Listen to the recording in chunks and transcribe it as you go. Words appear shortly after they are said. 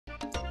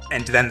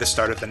and then the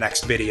start of the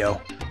next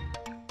video.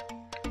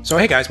 So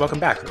hey guys, welcome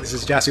back. This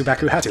is Jasu back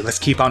who had to. Let's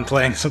keep on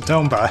playing some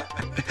Tomba.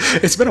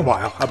 It's been a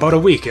while, about a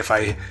week if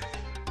I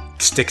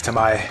stick to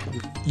my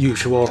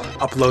usual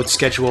upload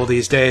schedule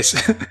these days.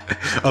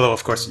 Although,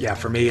 of course, yeah,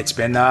 for me it's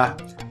been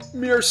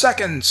mere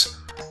seconds.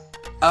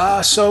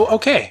 So,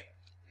 okay.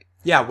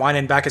 Yeah, Wine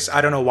and Bacchus, I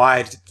don't know why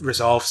it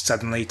resolved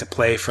suddenly to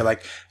play for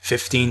like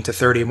 15 to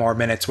 30 more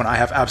minutes when I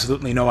have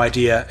absolutely no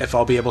idea if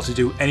I'll be able to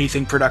do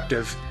anything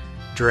productive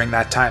during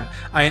that time.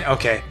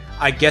 Okay,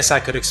 I guess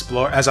I could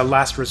explore, as a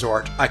last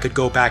resort, I could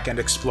go back and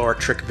explore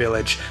Trick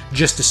Village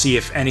just to see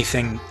if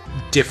anything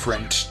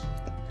different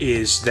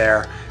is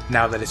there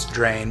now that it's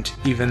drained,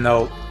 even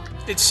though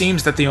it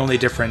seems that the only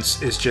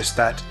difference is just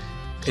that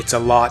it's a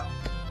lot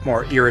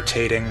more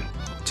irritating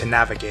to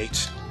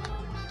navigate.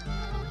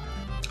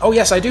 Oh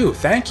yes, I do.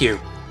 Thank you.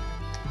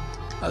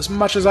 As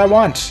much as I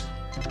want.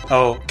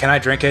 Oh, can I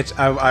drink it?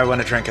 I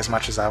want to drink as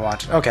much as I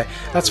want. Okay,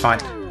 that's fine.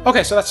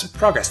 Okay, so that's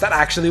progress. That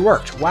actually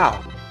worked.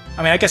 Wow.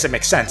 I mean, I guess it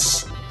makes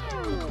sense.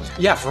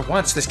 Yeah, for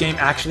once, this game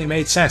actually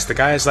made sense. The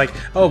guy is like,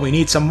 oh, we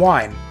need some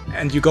wine.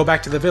 And you go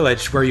back to the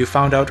village where you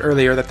found out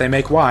earlier that they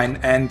make wine,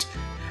 and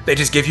they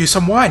just give you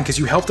some wine because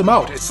you helped them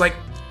out. It's like,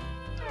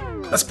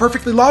 that's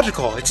perfectly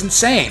logical. It's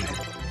insane.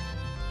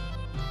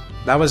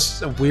 That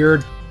was a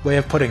weird way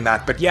of putting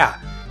that, but yeah.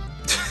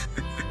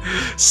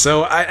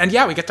 So,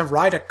 yeah, we get to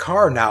ride a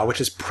car now,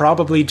 which is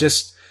probably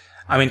just...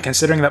 I mean,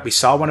 considering that we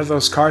saw one of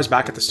those cars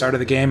back at the start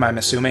of the game, I'm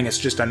assuming it's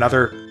just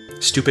another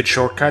stupid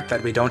shortcut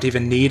that we don't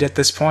even need at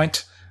this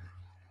point.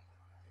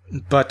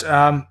 But,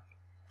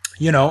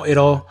 you know,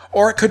 it'll...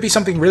 Or it could be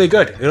something really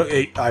good.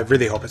 I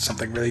really hope it's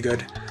something really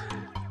good.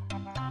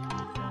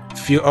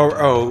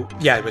 Oh,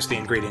 yeah, it was the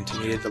ingredient.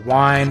 You needed the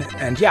wine,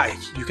 and yeah,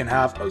 you can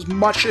have as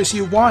much as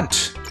you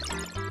want.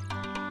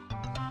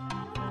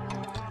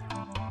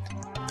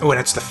 Oh, and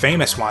it's the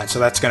famous wine, so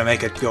that's going to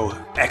make it go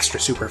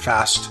extra super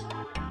fast.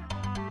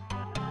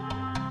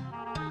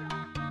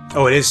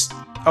 Oh, it is...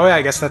 Oh yeah,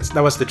 I guess that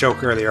was the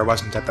joke earlier,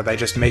 wasn't it? That they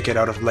just make it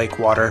out of lake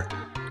water.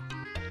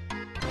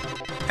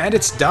 And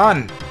it's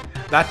done!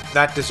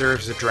 That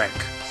deserves a drink.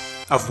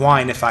 Of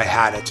wine if I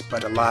had it,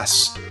 but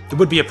alas... It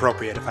would be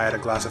appropriate if I had a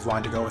glass of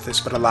wine to go with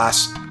this, but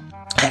alas...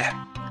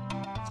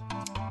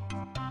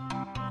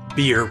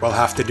 Beer will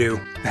have to do.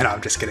 No,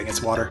 I'm just kidding,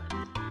 it's water.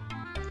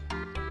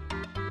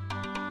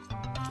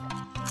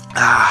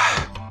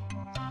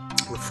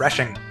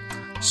 Refreshing.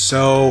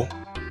 So...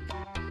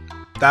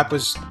 That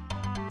was...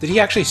 Did he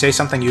actually say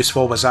something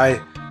useful? Should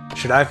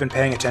I have been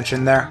paying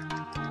attention there?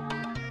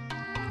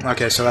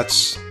 Okay, so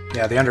that's...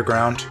 Yeah, the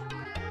underground.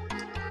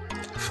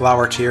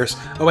 Flower tears.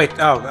 Oh, wait,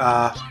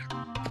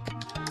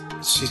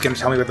 she's gonna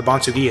tell me what the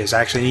Bonsugi is.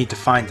 I actually need to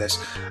find this.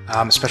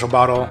 A special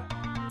bottle.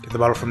 Get the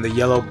bottle from the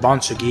yellow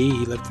Bonsugi.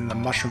 He lived in the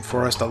mushroom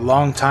forest a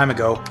long time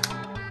ago.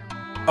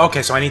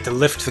 Okay, so I need to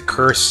lift the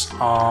curse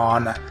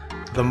on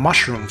the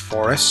mushroom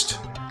forest.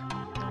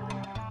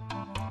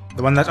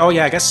 The one that... Oh,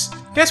 yeah, I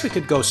guess we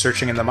could go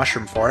searching in the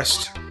mushroom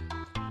forest.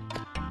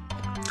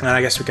 And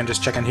I guess we can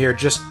just check in here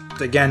just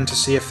again to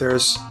see if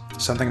there's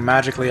something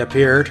magically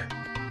appeared.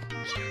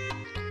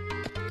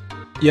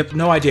 Yep,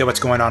 no idea what's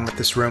going on with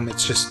this room.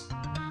 It's just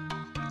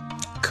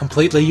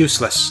completely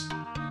useless.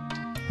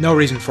 No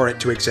reason for it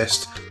to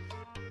exist.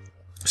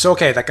 So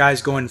okay, that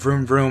guy's going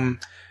vroom vroom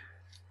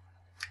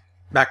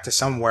back to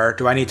somewhere.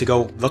 Do I need to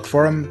go look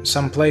for him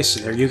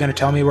someplace? Are you going to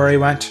tell me where he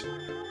went?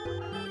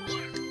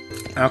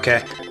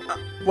 Okay.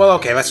 Well,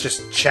 okay, let's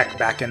just check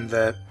back in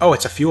the... Oh,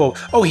 it's a fuel...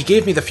 Oh, he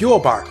gave me the fuel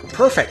bar.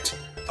 Perfect.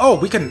 Oh,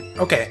 we can...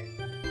 Okay.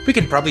 We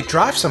can probably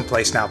drive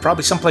someplace now.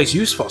 Probably someplace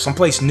useful.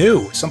 Someplace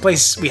new.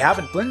 Someplace we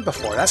haven't been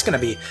before. That's gonna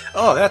be...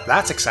 Oh,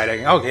 that's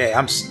exciting. Okay,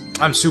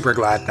 I'm super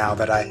glad now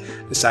that I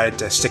decided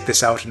to stick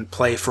this out and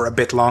play for a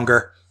bit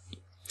longer.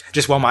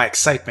 Just while my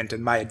excitement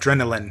and my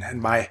adrenaline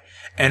and my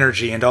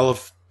energy and all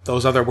of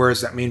those other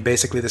words that mean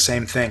basically the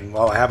same thing.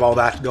 Well, I have all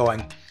that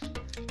going.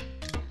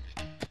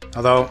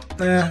 Although,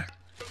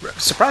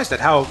 surprised at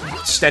how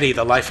steady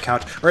the life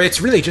count... Or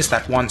it's really just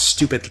that one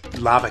stupid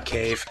lava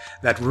cave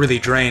that really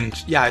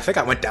drained... Yeah, I think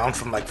I went down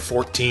from like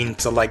 14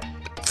 to like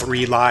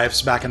 3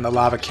 lives back in the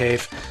lava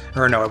cave.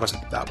 Or no, it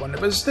wasn't that one.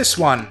 It was this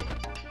one.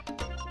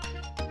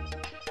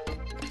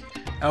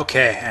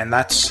 Okay, and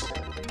that's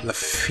the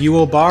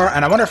fuel bar.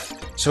 And I wonder if...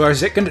 So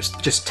is it going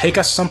to just take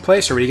us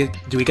someplace? Or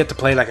do we get to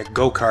play like a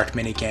go-kart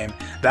minigame?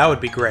 That would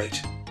be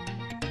great.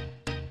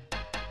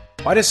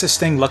 Why does this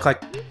thing look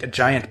like a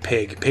giant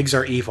pig? Pigs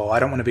are evil. I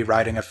don't want to be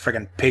riding a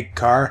friggin' pig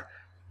car.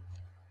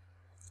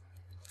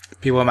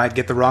 People might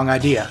get the wrong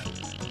idea.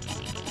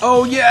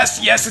 Oh yes!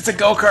 Yes, it's a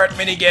go-kart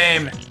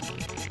minigame!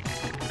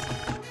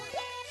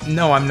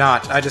 No, I'm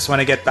not. I just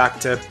want to get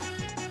back to...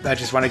 I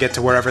just want to get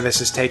to wherever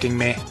this is taking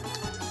me.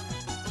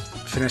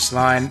 Finish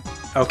line.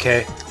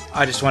 Okay.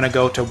 I just want to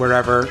go to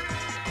wherever...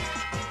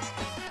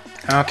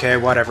 Okay,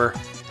 whatever.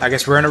 I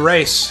guess we're in a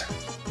race.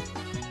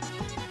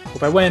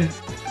 Hope I win.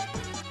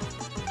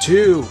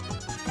 2,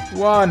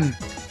 1,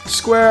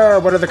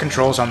 square! What are the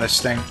controls on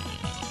this thing?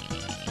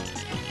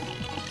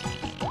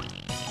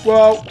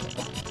 Whoa!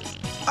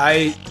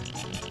 I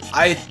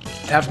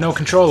have no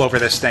control over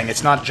this thing.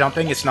 It's not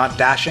jumping, it's not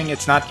dashing,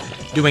 it's not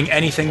doing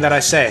anything that I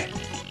say.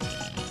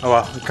 Oh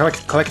well, we're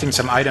collecting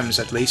some items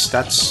at least.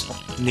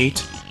 That's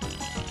neat.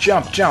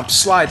 Jump, jump,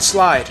 slide,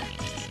 slide.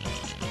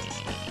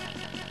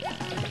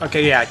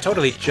 Okay, yeah, I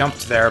totally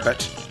jumped there,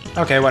 but...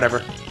 okay,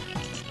 whatever.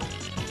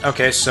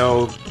 Okay,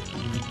 so...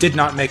 did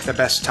not make the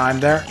best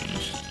time there.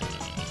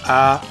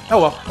 Oh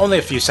well, only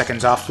a few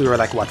seconds off. We were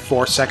like, what,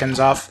 4 seconds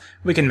off?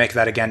 We can make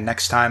that again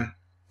next time,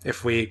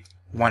 if we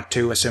want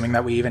to, assuming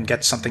that we even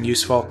get something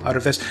useful out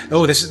of this.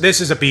 Oh, this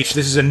is a beach.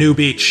 This is a new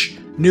beach.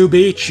 New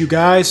beach, you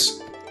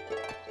guys.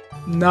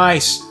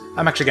 Nice.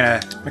 I'm actually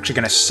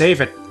gonna save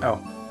it. Oh,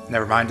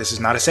 never mind. This is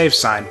not a save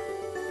sign.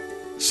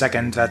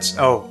 Second, that's...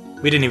 oh,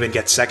 we didn't even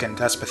get second.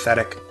 That's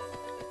pathetic.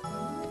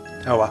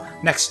 Oh well,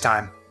 next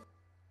time.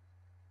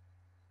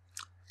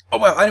 Oh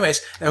well,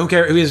 anyways, who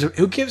cares?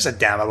 Who gives a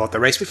damn about the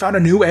race? We found a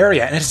new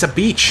area, and it's a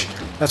beach.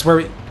 That's where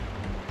we...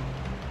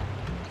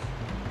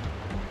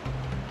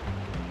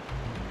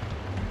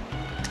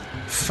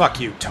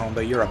 fuck you,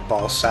 Tomba. You're a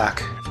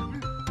ballsack.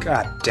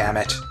 God damn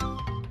it.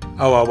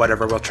 Oh well,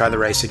 whatever. We'll try the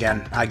race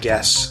again, I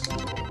guess.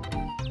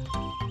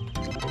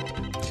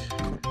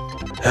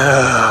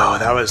 Oh,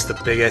 that was the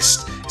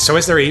biggest... so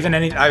is there even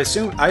any... I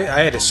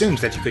had assumed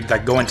that you could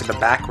like go into the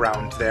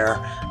background there,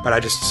 but I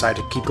just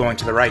decided to keep going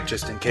to the right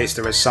just in case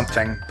there was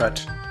something,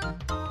 but...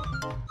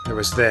 there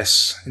was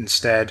this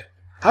instead.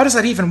 How does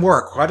that even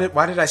work? Why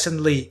did I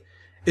suddenly...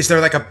 is there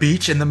like a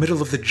beach in the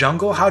middle of the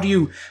jungle? How do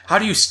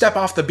you step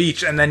off the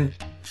beach and then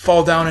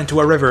fall down into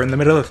a river in the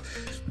middle of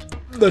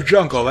the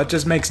jungle? That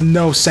just makes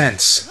no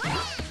sense.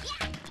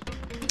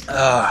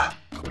 That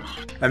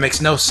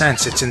makes no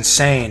sense. It's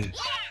insane.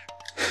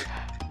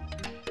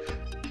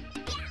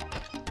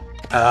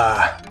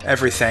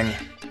 Everything.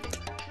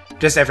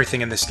 Just everything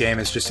in this game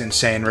is just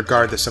insane,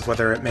 regardless of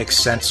whether it makes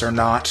sense or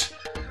not.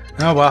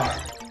 Oh well.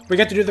 We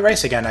get to do the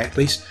race again, at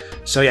least.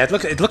 So yeah,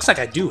 it looks like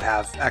I do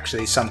have,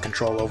 actually, some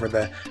control over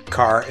the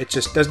car. It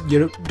just doesn't...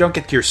 you don't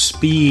get your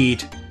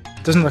speed.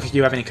 It doesn't look like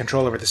you have any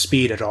control over the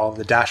speed at all.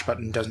 The dash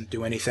button doesn't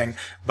do anything.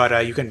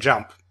 But you can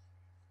jump.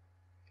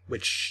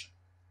 Which...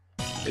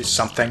 is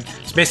something.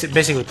 It's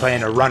basically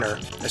playing a runner,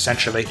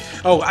 essentially.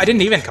 Oh, I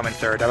didn't even come in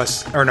third. That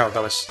was... or no,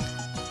 that was...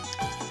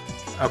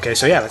 okay,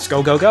 so yeah, let's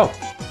go, go, go.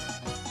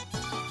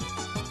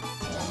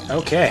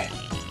 Okay.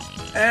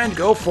 And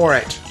go for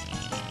it.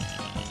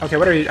 Okay,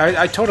 what are you...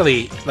 I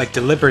totally, like,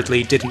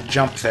 deliberately didn't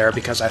jump there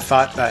because I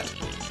thought that...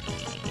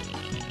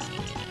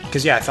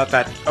 because, yeah, I thought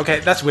that... okay,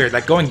 that's weird.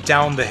 Like, going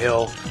down the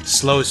hill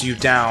slows you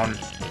down,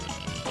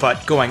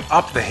 but going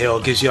up the hill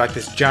gives you, like,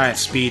 this giant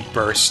speed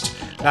burst.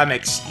 That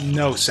makes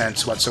no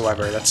sense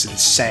whatsoever. That's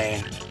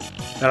insane.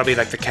 That'll be,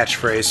 like, the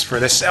catchphrase for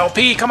this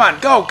LP. Come on,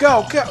 go,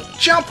 go, go!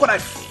 Jump when I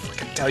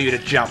frickin' tell you to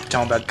jump,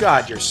 Tomba.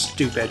 God, you're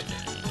stupid.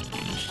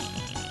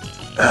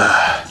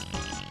 Ugh.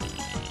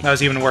 That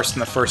was even worse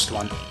than the first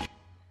one.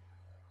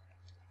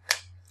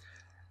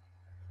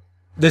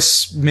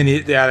 This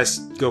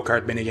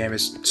go-kart minigame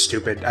is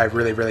stupid. I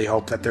really, really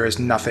hope that there is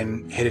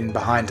nothing hidden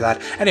behind that.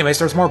 Anyways,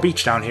 there's more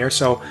beach down here,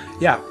 so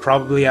yeah,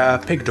 probably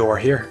a pig door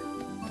here.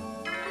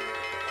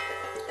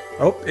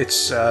 Oh,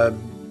 it's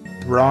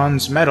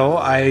bronze medal.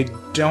 I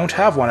don't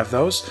have one of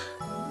those.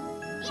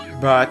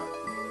 But...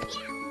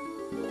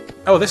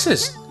 oh, this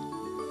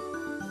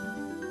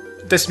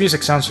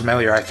music sounds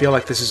familiar. I feel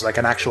like this is like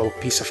an actual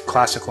piece of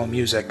classical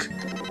music.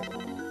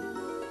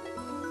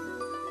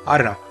 I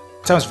don't know.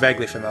 It sounds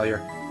vaguely familiar.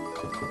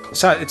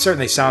 So, it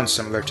certainly sounds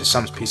similar to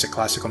some piece of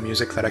classical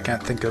music that I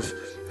can't think of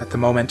at the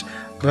moment.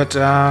 But,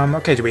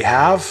 okay, do we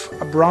have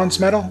a bronze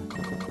medal?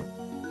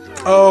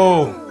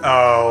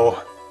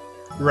 Oh.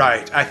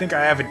 Right, I think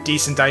I have a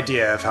decent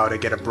idea of how to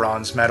get a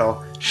bronze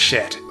medal.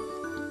 Shit.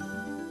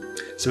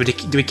 So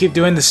do we keep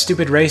doing this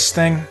stupid race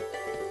thing?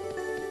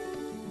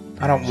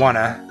 I don't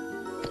wanna.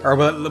 Or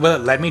will it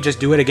let me just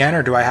do it again,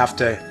 or do I have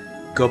to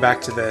go back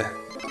to the...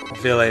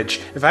 village?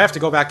 If I have to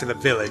go back to the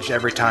village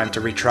every time to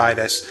retry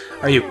this,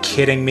 are you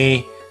kidding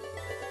me?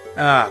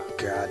 Oh,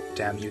 god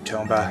damn you,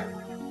 Tomba.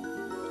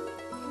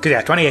 Cause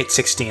yeah,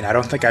 28-16, I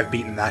don't think I've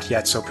beaten that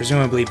yet, so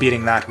presumably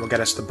beating that will get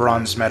us the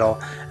bronze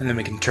medal, and then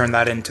we can turn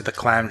that into the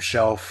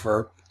clamshell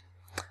for...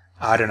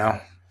 I don't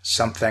know,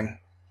 something.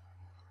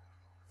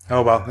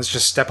 Oh well, let's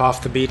just step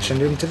off the beach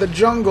and into the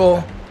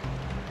jungle!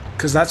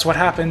 Because that's what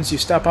happens, you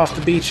step off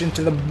the beach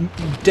into the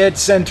dead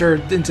center,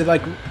 into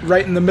like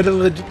right in the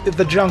middle of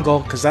the jungle,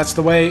 because that's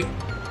the way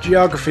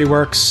geography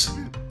works.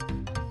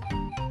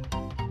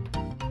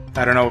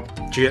 I don't know,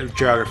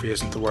 geography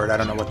isn't the word, I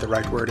don't know what the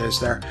right word is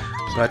there,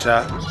 but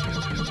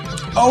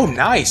oh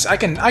nice, I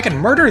can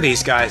murder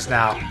these guys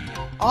now.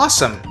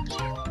 Awesome.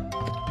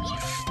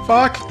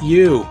 Fuck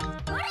you.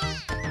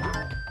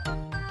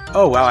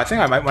 Oh wow, I think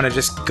I might want to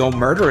just go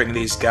murdering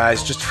these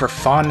guys just for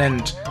fun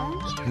and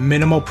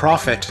minimal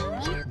profit.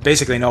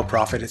 Basically no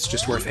profit, it's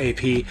just worth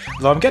AP.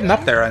 Though I'm getting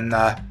up there and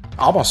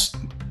almost...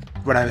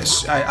 when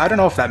I don't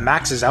know if that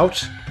maxes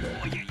out.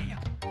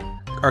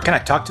 Or can I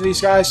talk to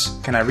these guys?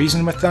 Can I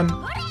reason with them?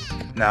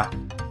 No.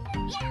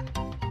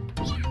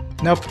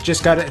 Nope,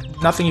 just got it.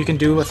 Nothing you can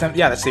do with them.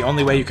 Yeah, that's the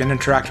only way you can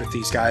interact with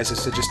these guys,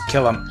 is to just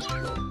kill them.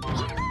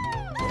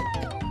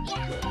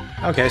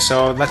 Okay,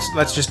 so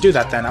let's just do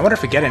that then. I wonder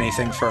if we get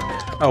anything for...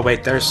 Oh,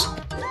 wait, there's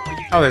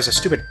a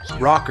stupid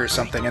rock or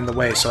something in the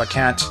way, so I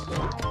can't...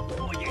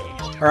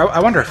 Or I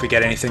wonder if we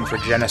get anything for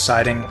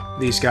genociding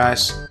these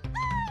guys.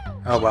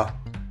 Oh, well.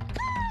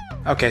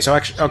 Okay, so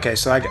actually... Okay,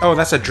 so oh,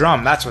 that's a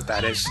drum. That's what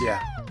that is.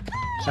 Yeah.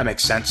 That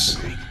makes sense.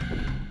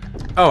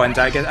 Oh, and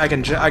I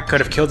could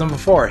have killed them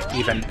before,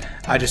 even.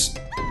 I just...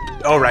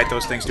 Oh, right,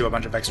 those things do a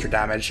bunch of extra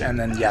damage. And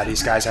then, yeah,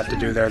 these guys have to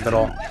do their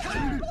little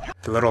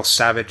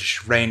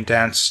savage rain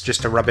dance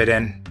just to rub it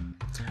in.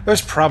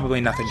 There's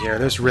probably nothing here.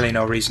 There's really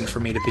no reason for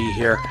me to be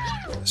here.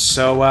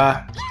 So,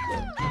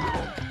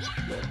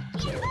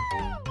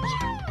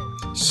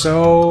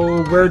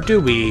 So, where do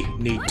we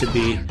need to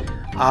be?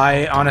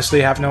 I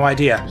honestly have no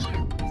idea.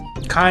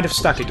 Kind of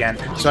stuck again.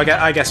 So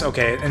I guess,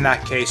 okay, in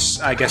that case,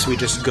 I guess we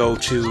just go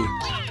to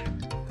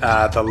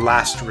the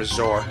last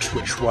resort,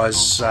 which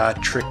was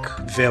Trick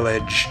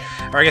Village.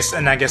 Or I guess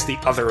the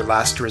other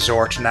last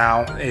resort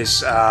now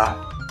is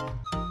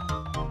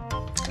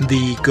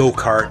the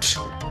go-kart.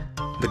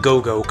 The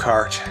go-go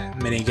kart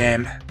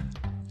minigame.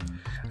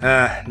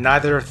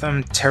 Neither of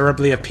them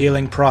terribly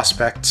appealing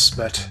prospects,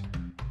 but...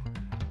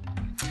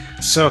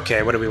 So,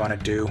 okay, what do we want to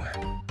do?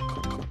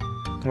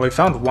 Well, we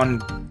found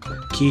one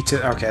key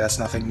to... Okay, that's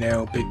nothing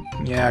new.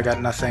 Yeah, I got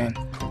nothing.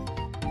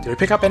 Did we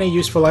pick up any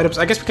useful items?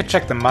 I guess we could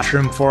check the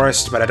mushroom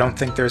forest, but I don't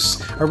think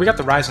there's... Or we got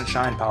the rise and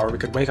shine power. We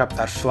could wake up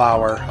that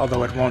flower,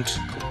 although it won't...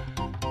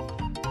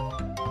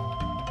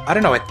 I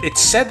don't know, it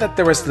said that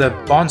there was the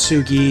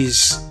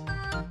Bonsugis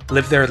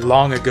lived there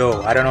long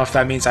ago. I don't know if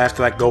that means I have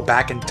to, like, go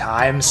back in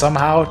time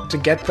somehow to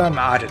get them?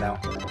 I don't know.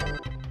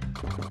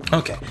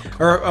 Okay.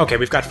 Okay,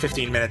 we've got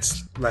 15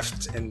 minutes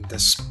left in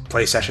this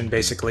play session,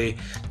 basically,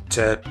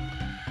 to...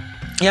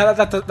 Yeah,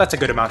 that's a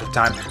good amount of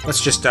time.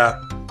 Let's just,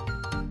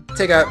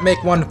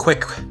 make one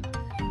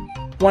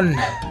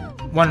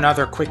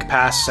other quick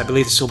pass. I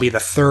believe this will be the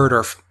third,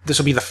 or this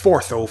will be the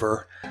fourth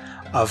over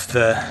of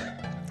the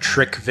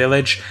Trick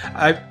Village.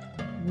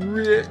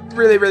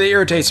 Really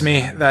irritates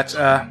me that,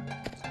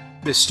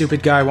 this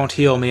stupid guy won't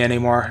heal me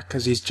anymore,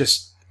 because he's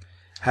just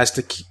has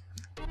to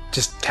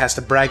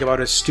brag about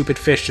his stupid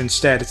fish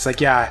instead. It's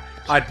like, yeah,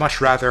 I'd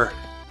much rather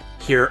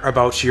hear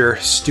about your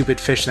stupid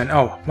fish than...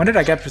 Oh, when did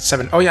I get to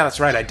 7? Oh yeah, that's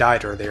right, I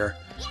died earlier.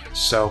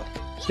 So,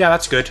 yeah,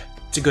 that's good.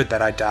 It's good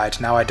that I died.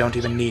 Now I don't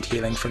even need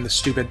healing from the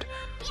stupid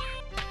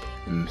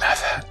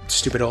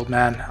old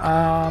man.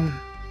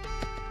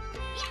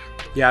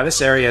 Yeah,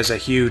 this area is a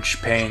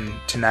huge pain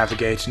to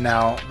navigate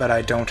now that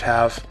I don't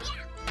have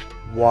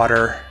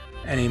water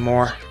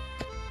anymore.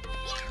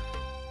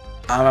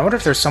 I wonder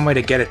if there's some way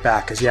to get it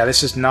back, because yeah,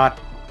 this is not...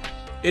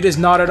 It is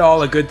not at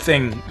all a good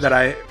thing that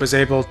I was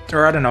able...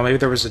 Or I don't know, maybe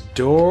there was a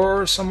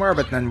door somewhere,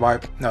 but then why...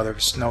 No, there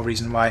was no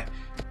reason why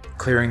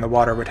clearing the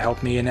water would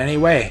help me in any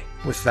way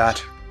with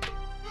that.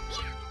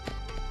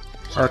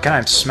 Or can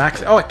I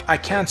smack... Oh, I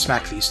can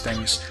smack these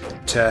things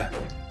to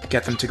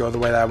get them to go the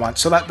way that I want,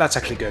 so that's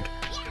actually good.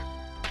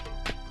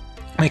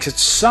 Makes it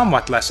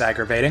somewhat less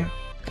aggravating.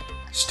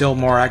 Still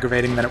more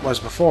aggravating than it was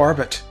before,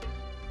 but...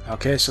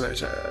 Okay, so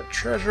there's a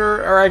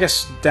treasure, or I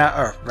guess,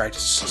 right,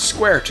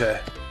 square to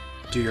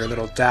do your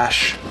little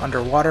dash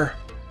underwater.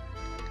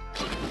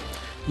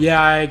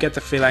 Yeah, I get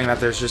the feeling that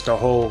there's just a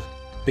whole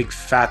big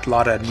fat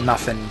lot of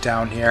nothing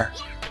down here.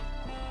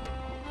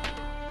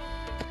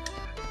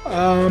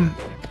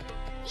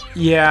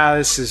 Yeah,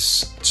 this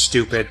is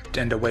stupid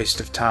and a waste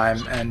of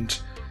time, and...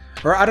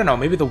 Or, I don't know,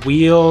 maybe the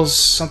wheels,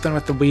 something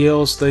with the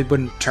wheels, they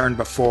wouldn't turn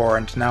before,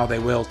 and now they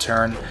will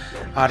turn.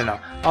 I don't know.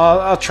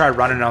 I'll try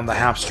running on the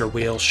hamster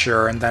wheel,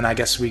 sure, and then I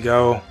guess we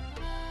go...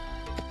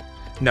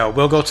 No,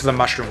 we'll go to the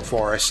mushroom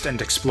forest and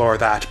explore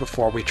that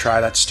before we try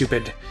that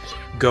stupid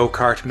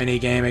go-kart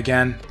minigame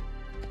again.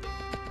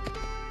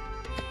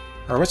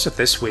 Or what's with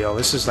this wheel?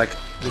 This is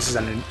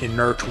an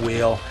inert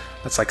wheel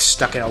that's like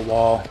stuck in a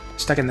wall.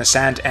 Stuck in the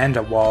sand and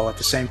a wall at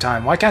the same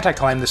time. Why can't I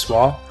climb this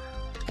wall?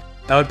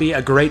 That would be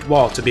a great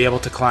wall to be able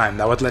to climb.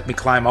 That would let me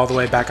climb all the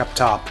way back up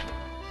top.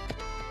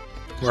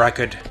 Where I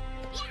could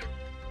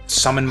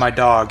summon my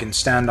dog and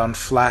stand on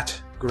flat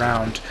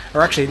ground.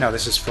 Or actually, no,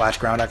 this is flat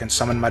ground. I can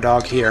summon my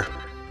dog here.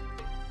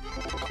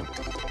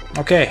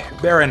 Okay,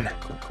 Baron,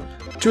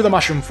 to the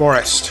mushroom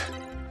forest.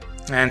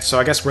 And so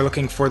I guess we're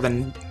looking for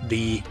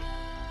the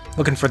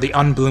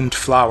unbloomed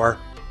flower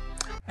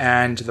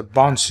and the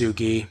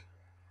Bonsugi,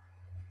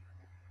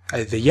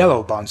 the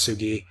yellow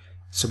Bonsugi.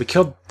 So we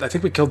killed, I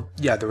think we killed,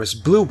 yeah, there was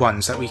blue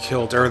ones that we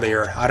killed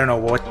earlier. I don't know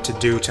what to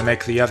do to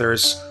make the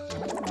others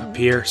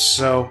appear,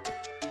 so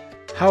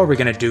how are we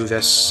gonna do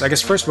this? I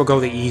guess first we'll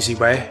go the easy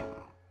way.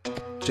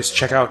 Just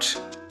check out,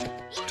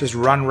 just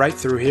run right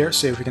through here,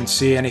 see if we can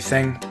see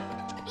anything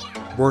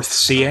worth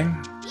seeing.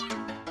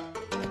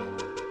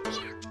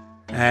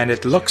 And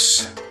it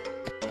looks,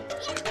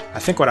 I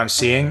think what I'm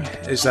seeing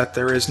is that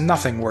there is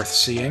nothing worth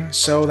seeing,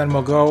 so then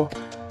we'll go...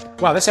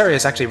 Wow, this area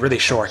is actually really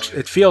short.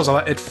 It feels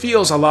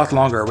a lot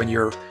longer when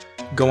you're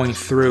going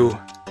through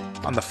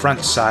on the front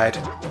side.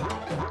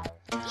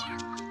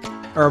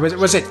 Or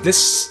was it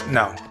this?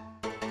 No.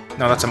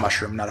 No, that's a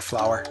mushroom, not a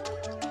flower.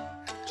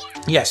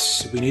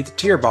 Yes, we need the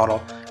tear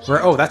bottle.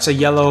 Oh, that's a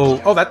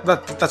yellow... Oh,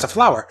 that's a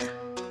flower.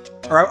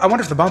 Or I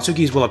wonder if the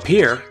Bonsugis will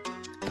appear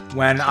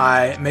when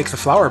I make the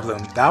flower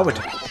bloom.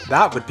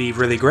 That would be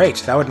really great.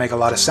 That would make a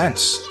lot of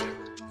sense.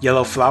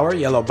 Yellow flower,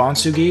 yellow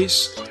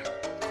Bonsugis.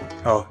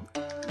 Oh,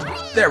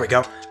 there we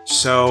go.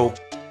 So,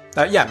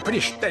 yeah, I'm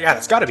pretty sure... Yeah,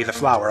 that's gotta be the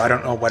flower. I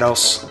don't know what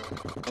else.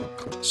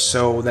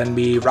 So then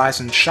we rise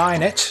and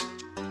shine it.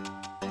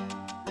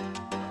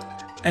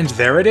 And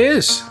there it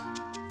is!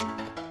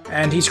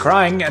 And he's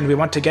crying, and we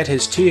want to get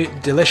his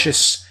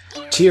delicious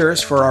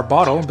tears for our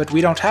bottle, but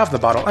we don't have the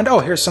bottle. And oh,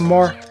 here's some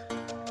more.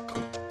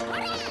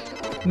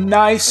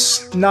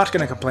 Nice! Not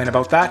gonna complain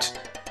about that.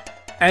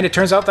 And it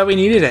turns out that we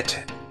needed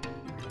it.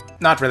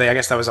 Not really, I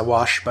guess that was a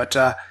wash, but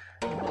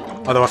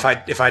although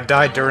if I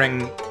die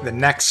during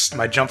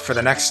my jump for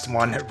the next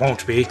one, it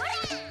won't be.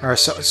 Or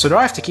so do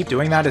I have to keep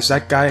doing that? Is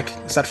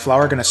that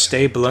flower gonna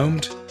stay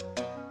bloomed?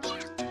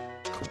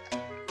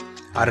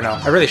 I don't know.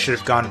 I really should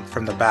have gone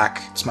from the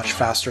back. It's much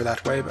faster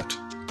that way, but...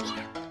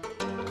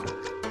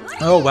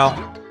 Oh, well.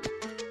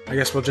 I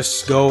guess we'll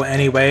just go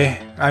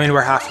anyway. I mean,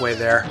 we're halfway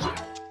there.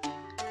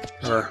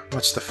 Or,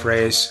 what's the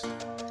phrase?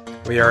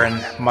 We are in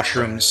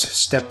mushrooms,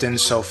 stepped in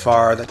so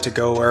far that to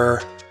go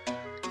where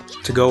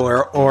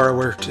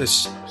we're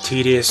as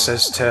tedious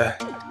as to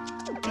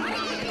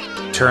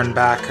turn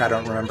back. I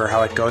don't remember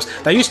how it goes.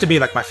 That used to be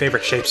like my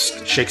favorite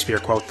Shakespeare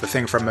quote, the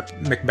thing from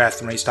Macbeth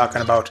when he's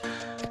talking about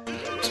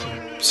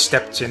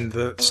stepped in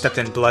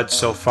blood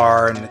so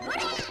far, and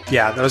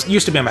yeah, that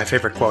used to be my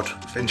favorite quote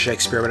in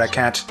Shakespeare, but I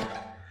can't.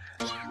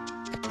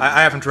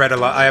 I haven't read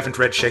I haven't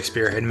read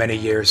Shakespeare in many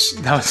years.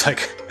 That was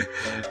like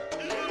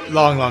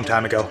long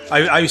time ago.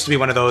 I used to be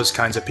one of those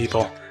kinds of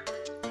people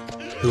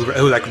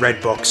who like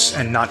read books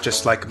and not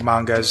just like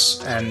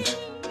mangas and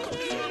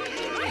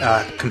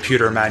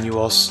computer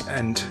manuals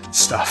and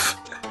stuff.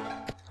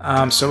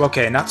 So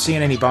okay, not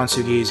seeing any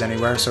Bonsugis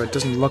anywhere, so it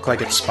doesn't look like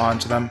it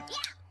spawned them.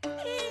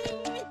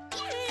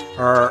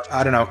 Or,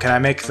 I don't know, can I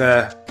make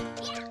the...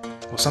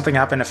 Will something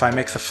happen if I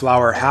make the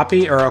flower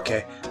happy? Or,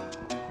 okay.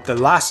 The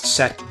last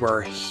set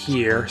were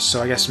here,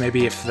 so I guess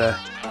maybe if the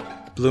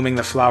blooming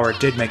the flower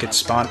did make it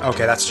spawn...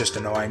 Okay, that's just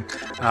annoying.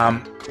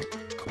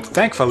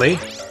 Thankfully,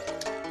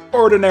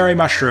 ordinary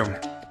mushroom.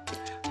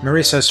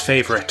 Marissa's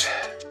favorite.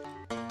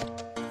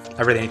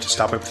 I really need to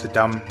stop it with the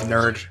dumb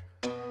nerd.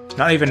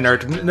 Not even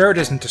nerd. Nerd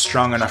isn't a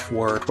strong enough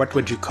word. What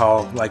would you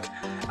call, like,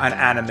 an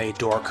anime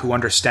dork who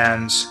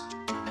understands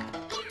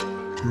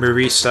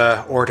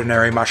Marissa,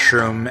 ordinary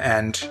mushroom,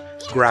 and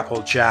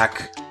Grapple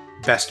Jack,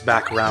 best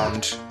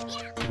background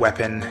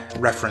weapon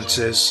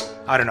references?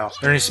 I don't know.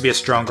 There needs to be a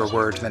stronger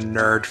word than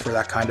nerd for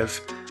that kind of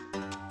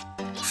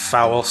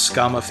foul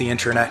scum of the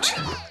internet.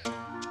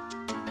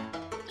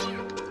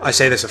 I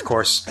say this, of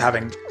course,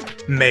 having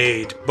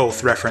made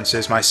both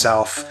references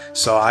myself,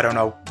 so I don't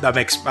know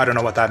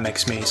what that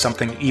makes me.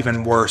 Something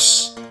even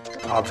worse,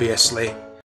 obviously.